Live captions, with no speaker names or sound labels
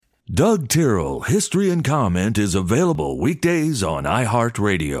Doug Tyrrell History and Comment is available weekdays on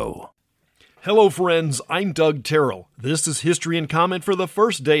iHeartRadio. Hello friends, I'm Doug Tyrrell. This is History and Comment for the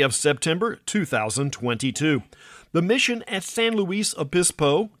first day of September 2022. The mission at San Luis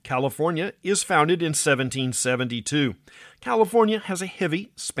Obispo, California, is founded in 1772. California has a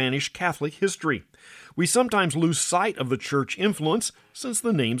heavy Spanish Catholic history. We sometimes lose sight of the church influence since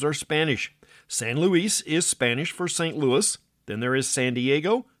the names are Spanish. San Luis is Spanish for St. Louis, then there is San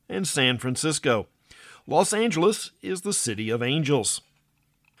Diego and San Francisco. Los Angeles is the city of angels.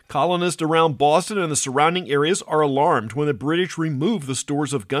 Colonists around Boston and the surrounding areas are alarmed when the British remove the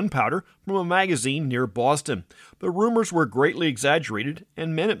stores of gunpowder from a magazine near Boston. The rumors were greatly exaggerated,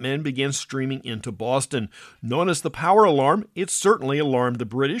 and Minutemen began streaming into Boston. Known as the Power Alarm, it certainly alarmed the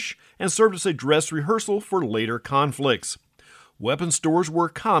British and served as a dress rehearsal for later conflicts. Weapon stores were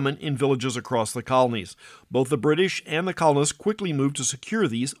common in villages across the colonies. Both the British and the colonists quickly moved to secure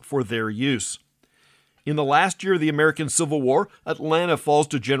these for their use. In the last year of the American Civil War, Atlanta falls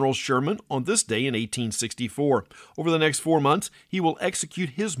to General Sherman on this day in 1864. Over the next 4 months, he will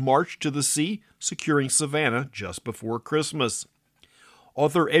execute his march to the sea, securing Savannah just before Christmas.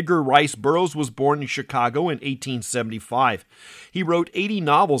 Author Edgar Rice Burroughs was born in Chicago in 1875. He wrote 80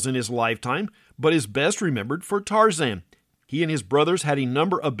 novels in his lifetime, but is best remembered for Tarzan. He and his brothers had a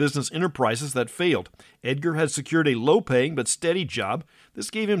number of business enterprises that failed. Edgar had secured a low-paying but steady job. This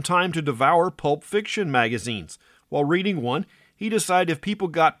gave him time to devour pulp fiction magazines. While reading one, he decided if people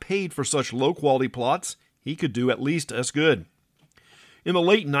got paid for such low-quality plots, he could do at least as good. In the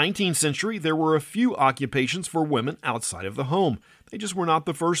late 19th century, there were a few occupations for women outside of the home. They just were not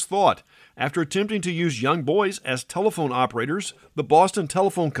the first thought. After attempting to use young boys as telephone operators, the Boston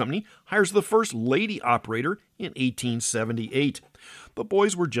Telephone Company hires the first lady operator in 1878. The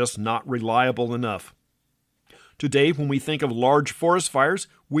boys were just not reliable enough. Today, when we think of large forest fires,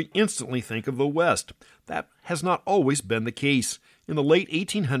 we instantly think of the West. That has not always been the case. In the late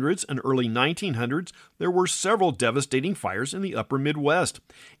 1800s and early 1900s, there were several devastating fires in the upper Midwest.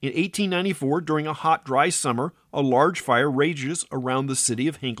 In 1894, during a hot, dry summer, a large fire rages around the city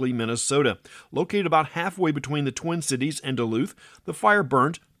of Hinckley, Minnesota. Located about halfway between the Twin Cities and Duluth, the fire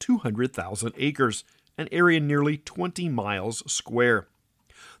burned 200,000 acres, an area nearly 20 miles square.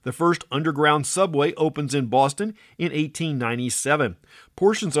 The first underground subway opens in Boston in 1897.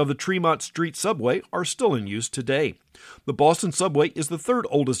 Portions of the Tremont Street subway are still in use today. The Boston subway is the third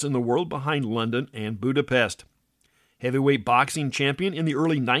oldest in the world behind London and Budapest. Heavyweight boxing champion in the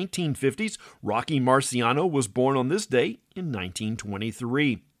early 1950s, Rocky Marciano was born on this day in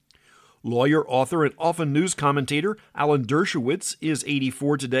 1923. Lawyer, author, and often news commentator Alan Dershowitz is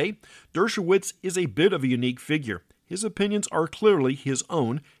 84 today. Dershowitz is a bit of a unique figure. His opinions are clearly his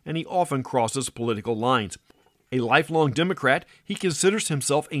own, and he often crosses political lines. A lifelong Democrat, he considers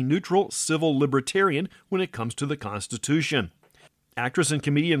himself a neutral civil libertarian when it comes to the Constitution. Actress and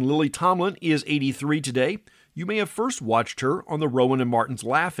comedian Lily Tomlin is 83 today. You may have first watched her on the Rowan and Martin's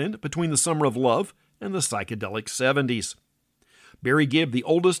Laugh-In between the Summer of Love and the psychedelic 70s. Barry Gibb, the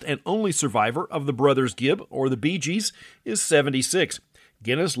oldest and only survivor of the Brothers Gibb, or the Bee Gees, is 76.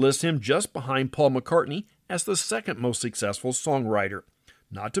 Guinness lists him just behind Paul McCartney as the second most successful songwriter,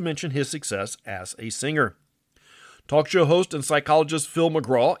 not to mention his success as a singer. Talk show host and psychologist Phil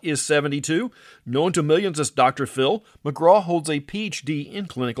McGraw is 72. Known to millions as Dr. Phil, McGraw holds a Ph.D. in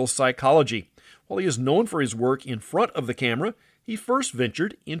clinical psychology. While he is known for his work in front of the camera, he first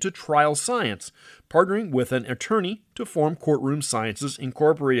ventured into trial science, partnering with an attorney to form Courtroom Sciences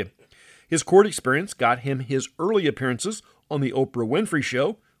Incorporated. His court experience got him his early appearances on The Oprah Winfrey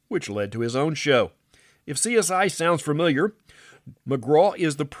Show, which led to his own show. If CSI sounds familiar, McGraw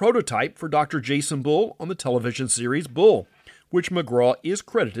is the prototype for Dr. Jason Bull on the television series Bull, which McGraw is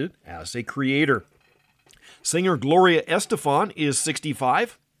credited as a creator. Singer Gloria Estefan is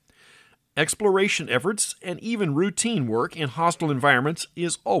 65. Exploration efforts and even routine work in hostile environments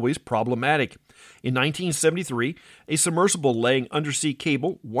is always problematic. In 1973, a submersible laying undersea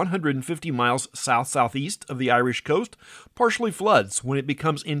cable 150 miles south-southeast of the Irish coast partially floods when it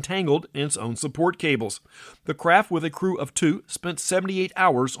becomes entangled in its own support cables. The craft, with a crew of 2, spent 78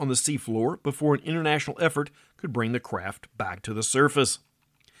 hours on the seafloor before an international effort could bring the craft back to the surface.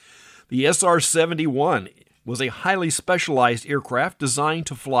 The SR-71 was a highly specialized aircraft designed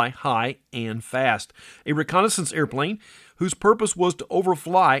to fly high and fast, a reconnaissance airplane whose purpose was to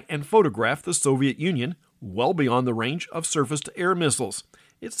overfly and photograph the Soviet Union well beyond the range of surface-to-air missiles.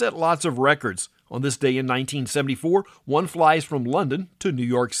 It set lots of records. On this day in 1974, one flies from London to New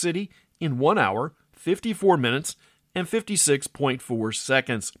York City in 1 hour, 54 minutes, and 56.4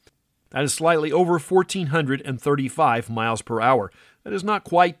 seconds. That is slightly over 1,435 miles per hour. That is not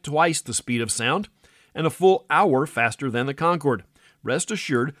quite twice the speed of sound, and a full hour faster than the Concorde. Rest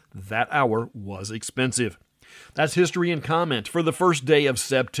assured, that hour was expensive. That's History and Comment for the first day of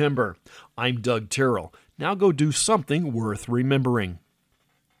September. I'm Doug Terrell. Now go do something worth remembering.